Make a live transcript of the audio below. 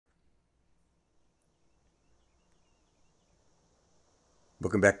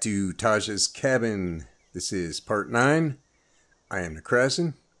Welcome back to Taja's Cabin. This is part 9. I am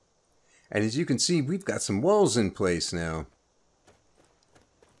Necrasin. And as you can see, we've got some walls in place now.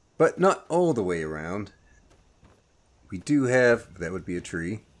 But not all the way around. We do have, that would be a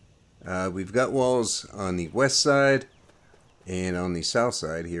tree. We've got walls on the west side and on the south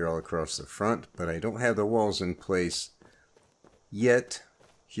side here all across the front. But I don't have the walls in place yet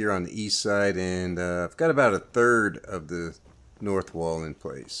here on the east side. And I've got about a third of the north wall in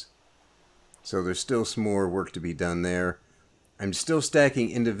place. So there's still some more work to be done there. I'm still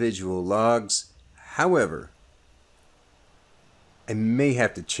stacking individual logs. However, I may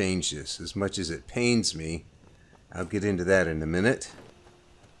have to change this as much as it pains me. I'll get into that in a minute.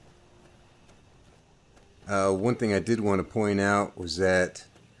 One thing I did want to point out was that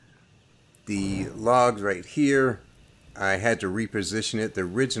the log right here, I had to reposition it. The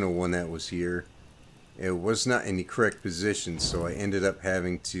original one that was here, it was not in the correct position, so I ended up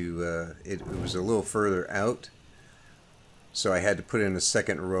having to, it was a little further out. So I had to put in a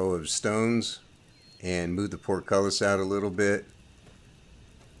second row of stones and move the portcullis out a little bit,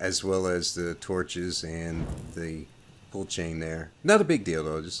 as well as the torches and the pull chain there. Not a big deal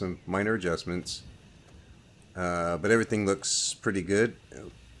though, just some minor adjustments. But everything looks pretty good.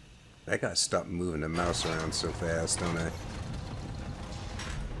 I gotta stop moving the mouse around so fast, don't I?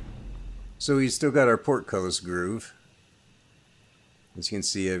 So we still got our portcullis groove. As you can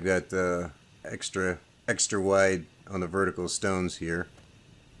see, I've got extra wide on the vertical stones here.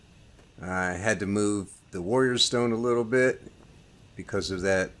 I had to move the warrior stone a little bit because of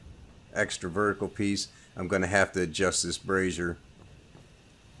that extra vertical piece. I'm going to have to adjust this brazier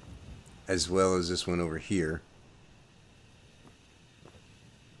as well as this one over here.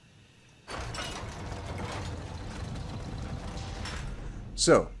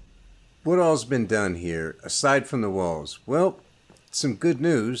 So, what all's been done here, aside from the walls? Well, some good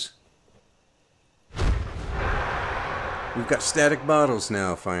news. We've got static bottles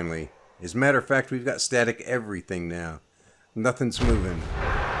now, finally. As a matter of fact, we've got static everything now. Nothing's moving.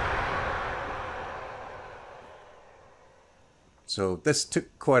 So, this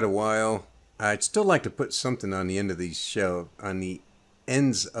took quite a while. I'd still like to put something on the end of these shelf, on the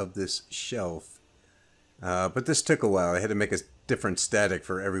ends of this shelf. But this took a while. I had to make a different static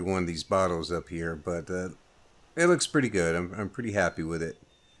for every one of these bottles up here, but it looks pretty good. I'm pretty happy with it.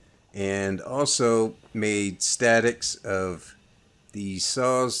 And also made statics of these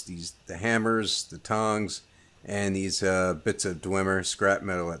saws, the hammers, the tongs, and these bits of Dwemer scrap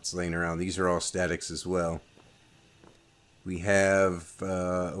metal that's laying around. These are all statics as well. We have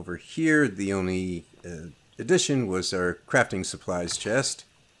over here, the only addition was our crafting supplies chest.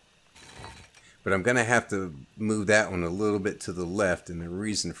 But I'm going to have to move that one a little bit to the left, and the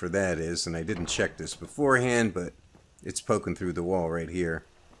reason for that is, and I didn't check this beforehand, but it's poking through the wall right here.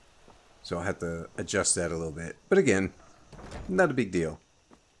 So I'll have to adjust that a little bit. But again, not a big deal.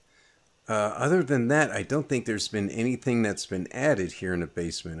 Other than that, I don't think there's been anything that's been added here in the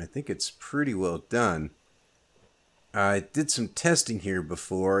basement. I think it's pretty well done. I did some testing here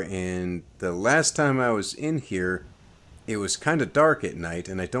before, and the last time I was in here, it was kind of dark at night,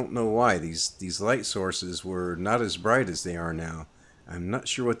 and I don't know why. These light sources were not as bright as they are now. I'm not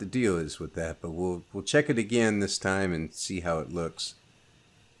sure what the deal is with that, but we'll check it again this time and see how it looks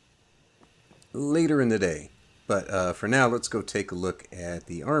later in the day. But for now, let's go take a look at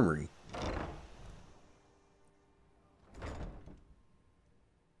the armory.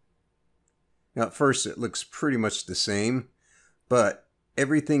 Now at first it looks pretty much the same, but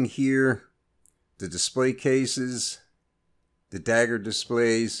everything here, the display cases, the dagger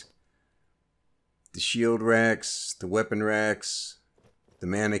displays, the shield racks, the weapon racks, the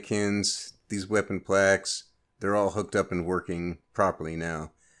mannequins, these weapon plaques, they're all hooked up and working properly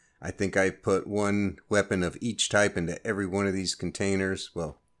now. I think I put one weapon of each type into every one of these containers.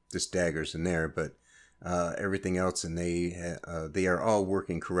 Well, just daggers in there, but everything else, and they are all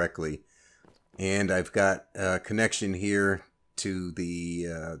working correctly. And I've got a connection here to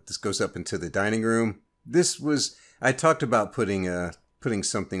the, this goes up into the dining room. This was, I talked about putting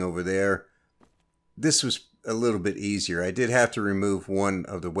something over there. This was a little bit easier. I did have to remove one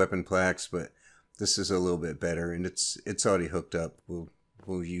of the weapon plaques, but this is a little bit better, and it's already hooked up.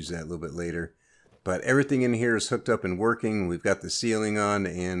 We'll use that a little bit later. But everything in here is hooked up and working. We've got the ceiling on,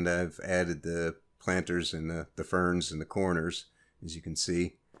 and I've added the planters and the ferns in the corners, as you can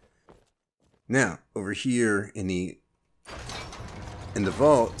see. Now, over here in the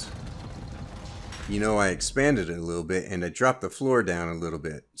vault, you know, I expanded it a little bit and I dropped the floor down a little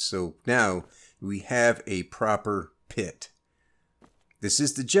bit. So now we have a proper pit. This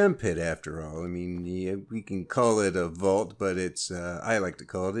is the gem pit after all. I mean, yeah, we can call it a vault, but it's I like to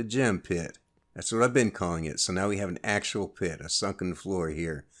call it a gem pit. That's what I've been calling it. So now we have an actual pit, a sunken floor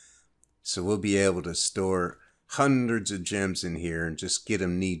here. So we'll be able to store hundreds of gems in here and just get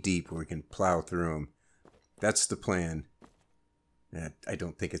them knee deep where we can plow through them. That's the plan. I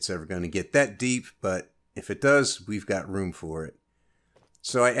don't think it's ever going to get that deep, but if it does, we've got room for it.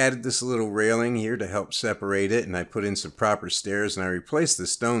 So I added this little railing here to help separate it, and I put in some proper stairs, and I replaced the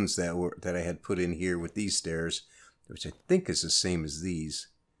stones that I had put in here with these stairs, which I think is the same as these.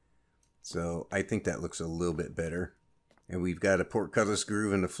 So I think that looks a little bit better. And we've got a portcullis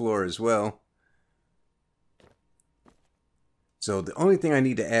groove in the floor as well. So the only thing I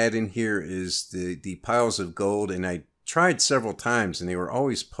need to add in here is the piles of gold, and I tried several times and they were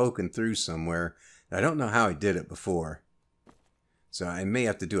always poking through somewhere. I don't know how I did it before. So I may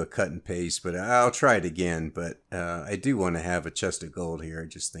have to do a cut and paste, but I'll try it again. But I do want to have a chest of gold here. I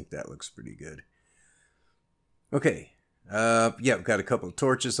just think that looks pretty good. Okay. Yeah, we've got a couple of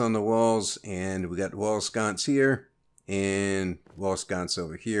torches on the walls, and we got wall sconce here and wall sconce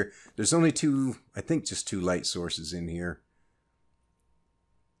over here. There's only two, I think just two light sources in here.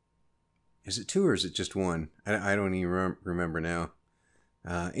 Is it two or is it just one? I don't even remember now.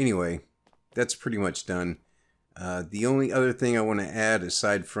 Anyway, that's pretty much done. The only other thing I want to add,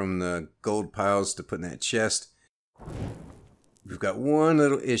 aside from the gold piles to put in that chest, we've got one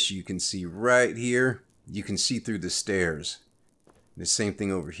little issue you can see right here. You can see through the stairs. The same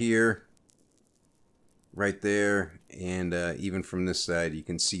thing over here, right there, and even from this side, you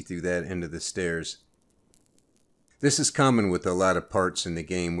can see through that end of the stairs. This is common with a lot of parts in the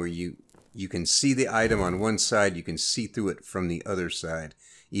game where you can see the item on one side, you can see through it from the other side.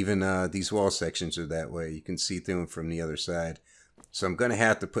 Even these wall sections are that way. You can see through them from the other side. So I'm going to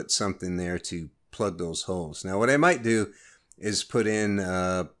have to put something there to plug those holes. Now what I might do is put in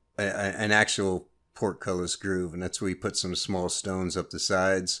an actual portcullis groove, and that's where you put some small stones up the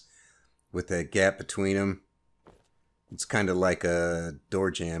sides with a gap between them. It's kind of like a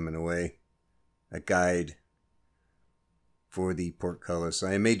door jamb in a way, a guide for the portcullis. So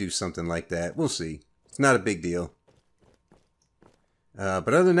I may do something like that. We'll see. It's not a big deal.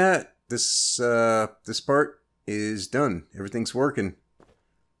 But other than that, this part is done. Everything's working.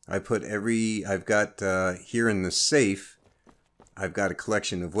 I've got here in the safe, I've got a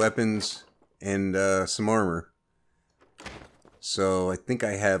collection of weapons and some armor. So I think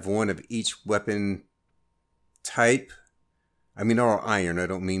I have one of each weapon type. I mean all iron, I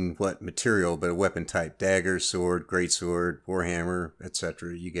don't mean what material, but a weapon type. Dagger, sword, greatsword, warhammer,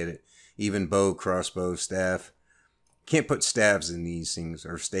 etc. You get it. Even bow, crossbow, staff. Can't put staves in these things,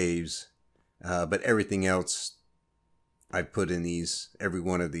 or staves. But everything else I put in these, every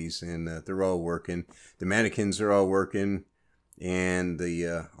one of these, and they're all working. The mannequins are all working, and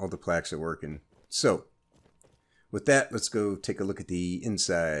all the plaques are working. So, with that, let's go take a look at the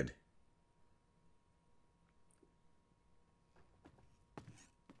inside.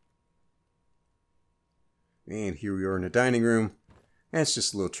 And here we are in the dining room. That's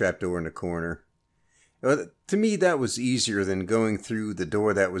just a little trapdoor in the corner. To me, that was easier than going through the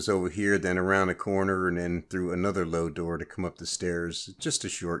door that was over here, then around a corner, and then through another low door to come up the stairs. Just a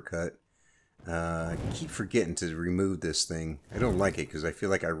shortcut. I keep forgetting to remove this thing. I don't like it because I feel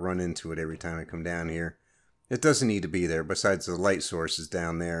like I run into it every time I come down here. It doesn't need to be there, besides the light source is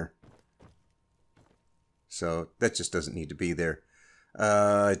down there. So that just doesn't need to be there.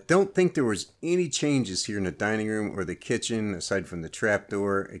 I don't think there was any changes here in the dining room or the kitchen, aside from the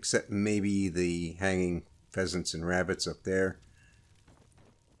trapdoor, except maybe the hanging pheasants and rabbits up there.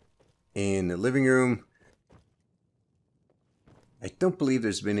 In the living room, I don't believe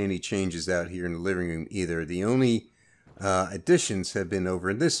there's been any changes out here in the living room either. The only additions have been over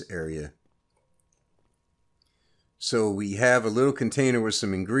in this area. So we have a little container with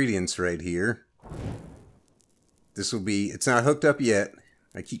some ingredients right here. This will be, it's not hooked up yet.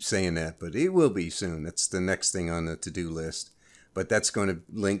 I keep saying that, but it will be soon. That's the next thing on the to-do list. But that's going to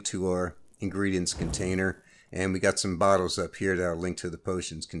link to our ingredients container. And we got some bottles up here that'll link to the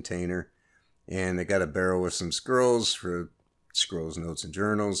potions container. And I got a barrel with some scrolls for scrolls, notes, and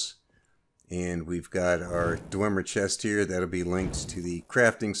journals. And we've got our Dwemer chest here. That'll be linked to the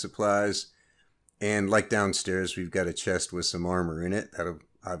crafting supplies. And like downstairs, we've got a chest with some armor in it. That'll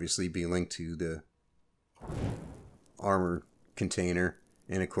obviously be linked to the armor container,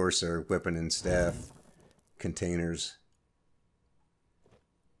 and of course our weapon and staff containers.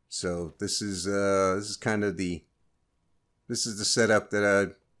 So this is kind of the setup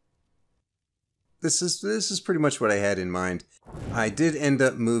that this is pretty much what I had in mind. I did end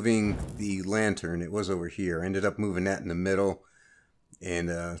up moving the lantern. It was over here. I ended up moving that in the middle,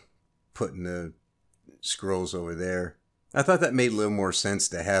 and putting the scrolls over there. I thought that made a little more sense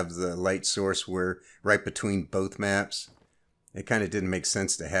to have the light source where right between both maps. It kind of didn't make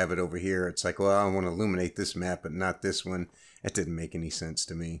sense to have it over here. It's like, well, I want to illuminate this map, but not this one. It didn't make any sense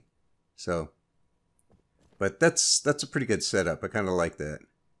to me. So, but that's a pretty good setup. I kind of like that.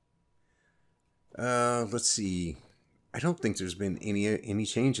 Let's see. I don't think there's been any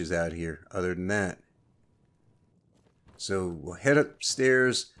changes out here other than that. So we'll head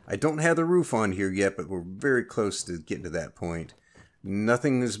upstairs. I don't have the roof on here yet, but we're very close to getting to that point.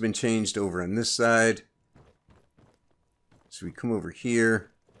 Nothing has been changed over on this side. So we come over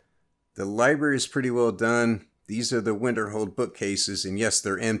here. The library is pretty well done. These are the Winterhold bookcases, and yes,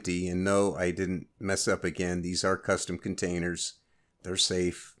 they're empty. And no, I didn't mess up again. These are custom containers. They're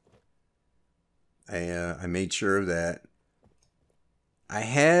safe. I made sure of that. I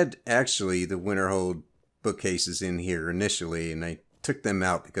had actually the Winterhold bookcases in here initially, and I took them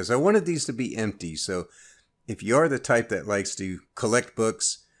out because I wanted these to be empty. So if you are the type that likes to collect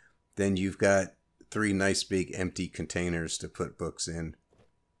books, then you've got 3 nice big empty containers to put books in.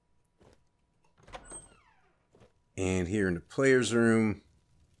 And here in the player's room,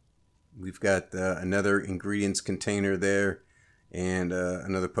 we've got another ingredients container there, and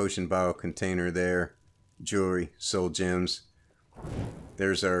another potion bottle container there. Jewelry, soul gems.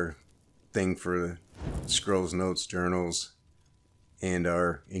 There's our thing for the scrolls, notes, journals, and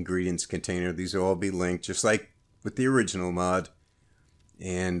our ingredients container. These will all be linked, just like with the original mod.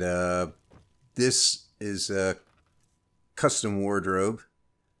 And this is a custom wardrobe.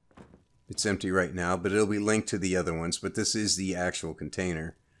 It's empty right now, but it'll be linked to the other ones. But this is the actual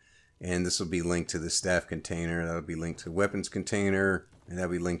container. And this will be linked to the staff container. That'll be linked to the weapons container. And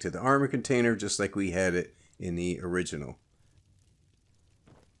that'll be linked to the armor container, just like we had it in the original.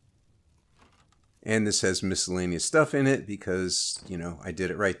 And this has miscellaneous stuff in it because, you know, I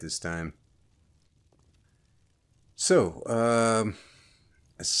did it right this time. So,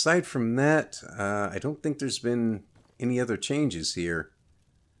 aside from that, I don't think there's been any other changes here.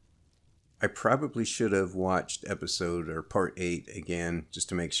 I probably should have watched episode or part 8 again just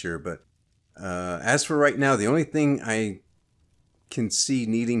to make sure. But as for right now, the only thing I can see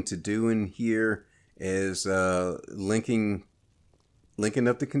needing to do in here is linking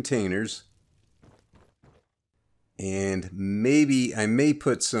up the containers. And maybe I may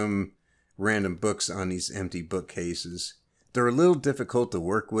put some random books on these empty bookcases. They're a little difficult to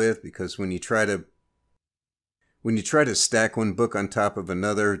work with because when you try to stack one book on top of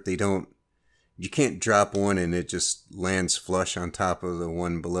another, you can't drop one and it just lands flush on top of the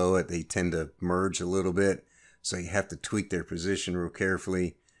one below it. They tend to merge a little bit, so you have to tweak their position real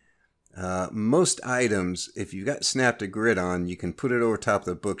carefully. Most items, if you got snapped a grid on, you can put it over top of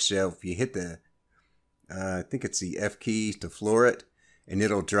the bookshelf. You hit the I think it's the F key to floor it, and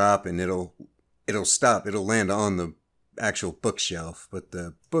it'll drop and it'll stop. It'll land on the actual bookshelf, but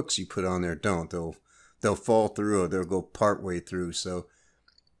the books you put on there don't. They'll fall through or they'll go part way through. So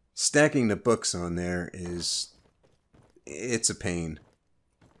stacking the books on there it's a pain.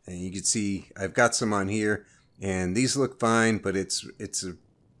 And you can see I've got some on here, and these look fine, but it's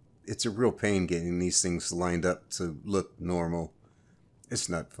a real pain getting these things lined up to look normal. It's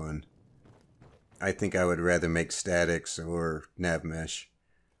not fun. I think I would rather make statics or nav mesh.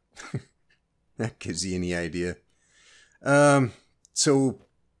 That gives you any idea. So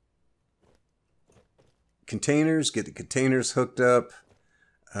containers, get the containers hooked up.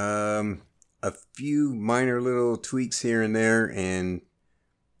 A few minor little tweaks here and there, and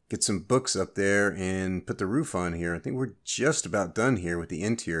get some books up there and put the roof on here. I think we're just about done here with the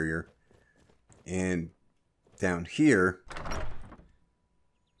interior. And down here,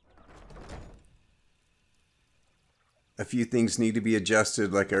 a few things need to be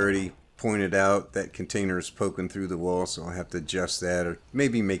adjusted. Like I already pointed out, that container is poking through the wall, so I'll have to adjust that or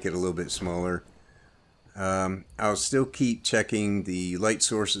maybe make it a little bit smaller. I'll still keep checking the light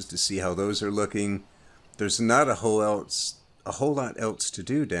sources to see how those are looking. There's not a whole lot else to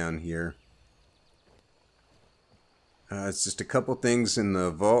do down here. It's just a couple things in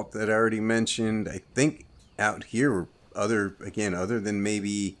the vault that I already mentioned. I think out here, other than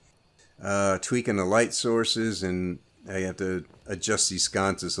maybe tweaking the light sources, and I have to adjust these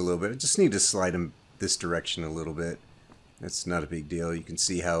sconces a little bit. I just need to slide them this direction a little bit. That's not a big deal. You can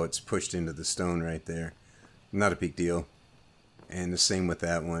see how it's pushed into the stone right there. Not a big deal. And the same with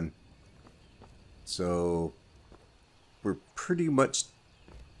that one. So we're pretty much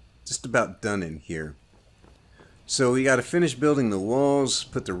just about done in here. So we got to finish building the walls,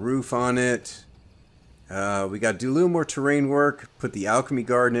 put the roof on it. We got to do a little more terrain work, put the alchemy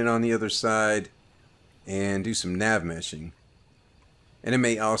garden in on the other side, and do some nav meshing. And it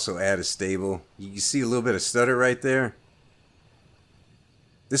may also add a stable. You see a little bit of stutter right there.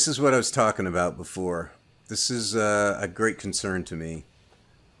 This is what I was talking about before. This is a great concern to me.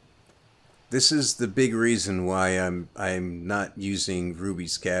 This is the big reason why I'm not using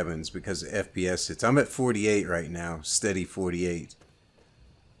Ruby's cabins, because of FPS hits. I'm at 48 right now, steady 48.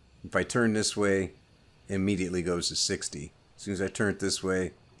 If I turn this way, it immediately goes to 60. As soon as I turn it this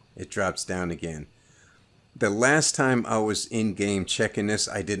way, it drops down again. The last time I was in game checking this,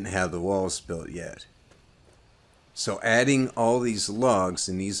 I didn't have the walls built yet. So adding all these logs,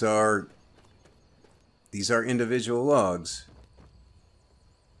 and these are individual logs.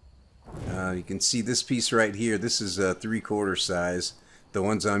 You can see this piece right here. This is a 3/4 size. The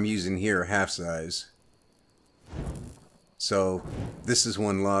ones I'm using here are half size. So this is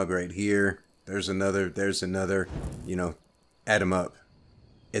one log right here. There's another. There's another. You know, add them up.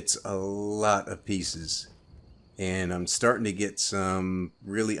 It's a lot of pieces. And I'm starting to get some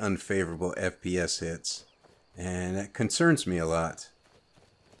really unfavorable FPS hits. And that concerns me a lot.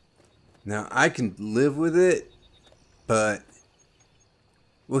 Now, I can live with it, but...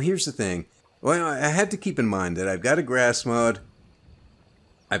 Well, here's the thing. Well, I had to keep in mind that I've got a grass mod.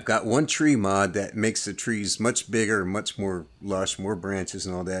 I've got one tree mod that makes the trees much bigger, much more lush, more branches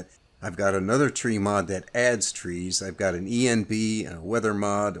and all that. I've got another tree mod that adds trees. I've got an ENB, a weather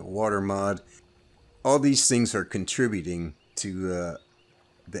mod, a water mod. All these things are contributing to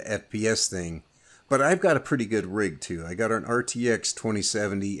the FPS thing. But I've got a pretty good rig too. I got an RTX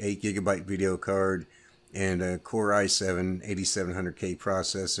 2070 8GB video card and a Core i7 8700K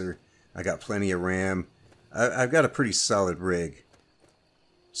processor. I got plenty of RAM. I've got a pretty solid rig.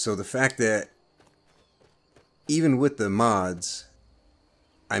 So the fact that even with the mods,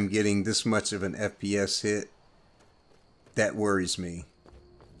 I'm getting this much of an FPS hit, that worries me.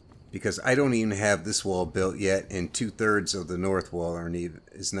 Because I don't even have this wall built yet, and 2/3 of the north wall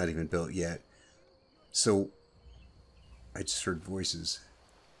is not even built yet. So, I just heard voices.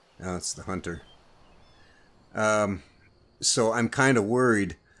 Now it's the hunter. So I'm kind of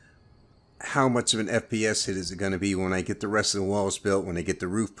worried how much of an FPS hit is it going to be when I get the rest of the walls built, when I get the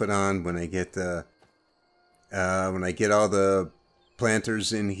roof put on, when I get all the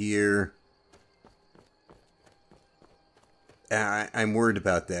planters in here. I'm worried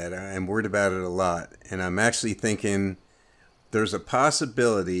about that. I'm worried about it a lot. And I'm actually thinking there's a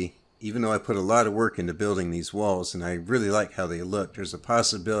possibility, even though I put a lot of work into building these walls and I really like how they look, there's a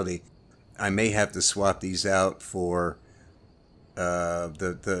possibility I may have to swap these out for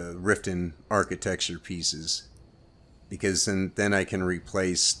the Riften architecture pieces. Because then I can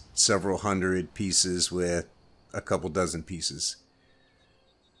replace several hundred pieces with a couple dozen pieces.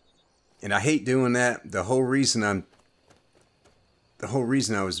 And I hate doing that. The whole reason I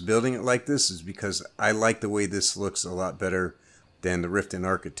was building it like this is because I like the way this looks a lot better than the Riften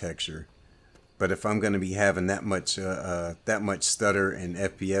architecture. But if I'm going to be having that much stutter and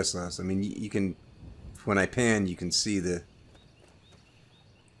FPS loss, I mean, you can, when I pan, you can see the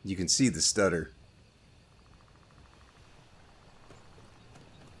stutter.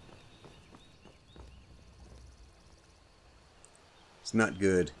 It's not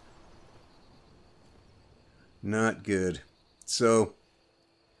good. Not good. So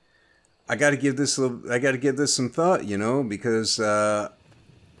I got to give this some thought, you know, because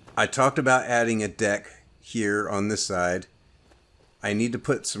I talked about adding a deck here on this side. I need to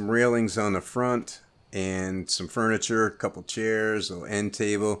put some railings on the front and some furniture, a couple chairs, a little end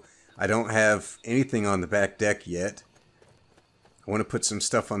table. I don't have anything on the back deck yet. I want to put some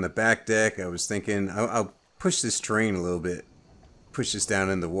stuff on the back deck. I was thinking I'll push this terrain a little bit, push this down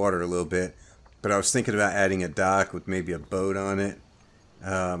in the water a little bit. But I was thinking about adding a dock with maybe a boat on it.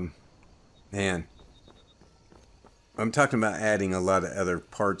 Man, I'm talking about adding a lot of other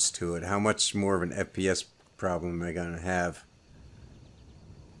parts to it. How much more of an FPS problem am I going to have?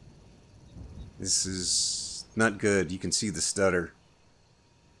 This is not good. You can see the stutter.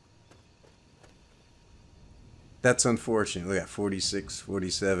 That's unfortunate. Look at 46,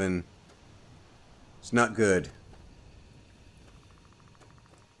 47. It's not good.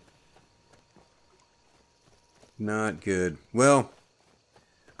 Not good. Well,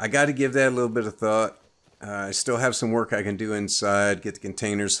 I got to give that a little bit of thought. I still have some work I can do inside. Get the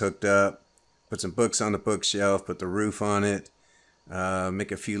containers hooked up. Put some books on the bookshelf. Put the roof on it.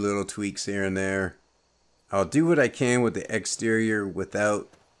 Make a few little tweaks here and there. I'll do what I can with the exterior without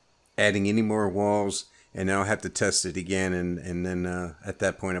adding any more walls. And then I'll have to test it again. And then at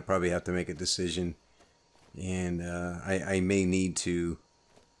that point I'll probably have to make a decision. And I may need to...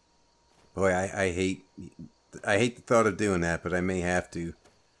 Boy, I hate the thought of doing that, but I may have to.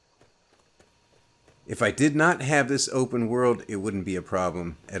 If I did not have this open world, it wouldn't be a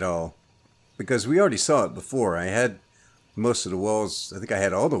problem at all. Because we already saw it before. I had most of the walls, I think I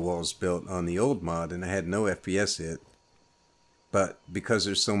had all the walls built on the old mod, and I had no FPS hit. But because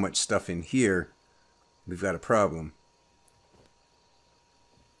there's so much stuff in here, we've got a problem.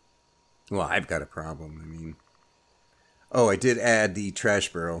 Well, I've got a problem, I mean. Oh, I did add the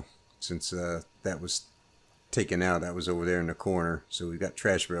trash barrel, since that was taken out. That was over there in the corner, so we've got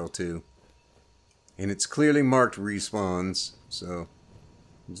trash barrel too. And it's clearly marked respawns, so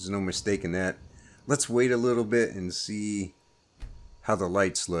there's no mistaking that. Let's wait a little bit and see how the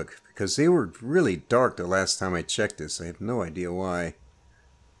lights look, because they were really dark the last time I checked this. I have no idea why.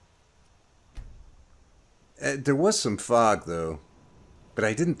 There was some fog though, but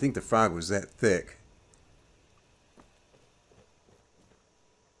I didn't think the fog was that thick.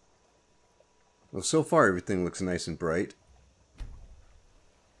 Well, so far everything looks nice and bright.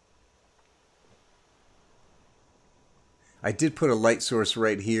 I did put a light source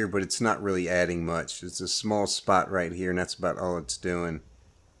right here, but it's not really adding much. It's a small spot right here, and that's about all it's doing.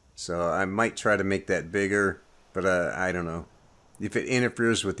 So I might try to make that bigger, but I don't know. If it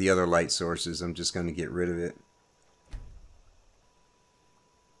interferes with the other light sources, I'm just going to get rid of it.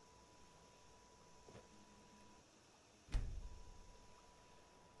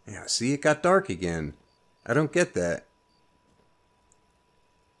 Yeah, see, it got dark again. I don't get that.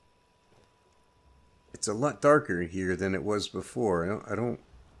 It's a lot darker here than it was before. I don't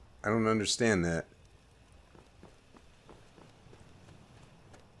understand that.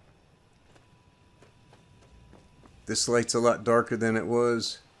 This light's a lot darker than it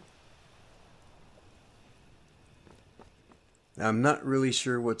was. I'm not really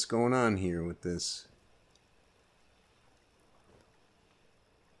sure what's going on here with this.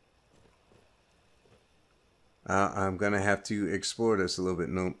 I'm gonna have to explore this a little bit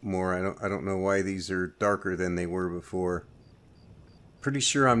more. I don't know why these are darker than they were before. Pretty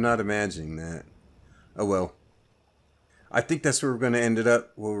sure I'm not imagining that. Oh well. I think that's where we're gonna end it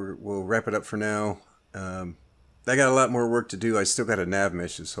up. We'll wrap it up for now. I got a lot more work to do. I still got to nav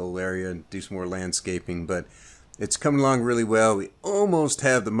mesh this whole area and do some more landscaping, but it's coming along really well. We almost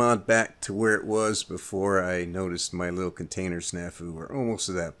have the mod back to where it was before I noticed my little container snafu. We're almost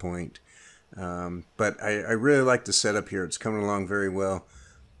to that point. But I really like the setup here. It's coming along very well.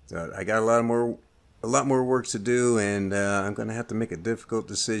 I got a lot more work to do, and I'm going to have to make a difficult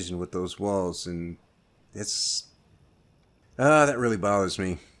decision with those walls, and it's that really bothers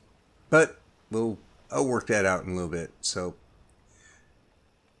me. But I'll work that out in a little bit. So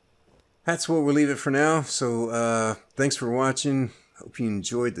that's where we'll leave it for now. So thanks for watching. Hope you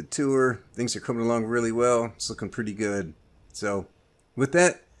enjoyed the tour. Things are coming along really well. It's looking pretty good. So with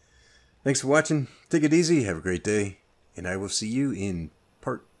that, thanks for watching. Take it easy. Have a great day. And I will see you in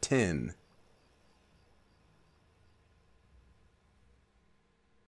part 10.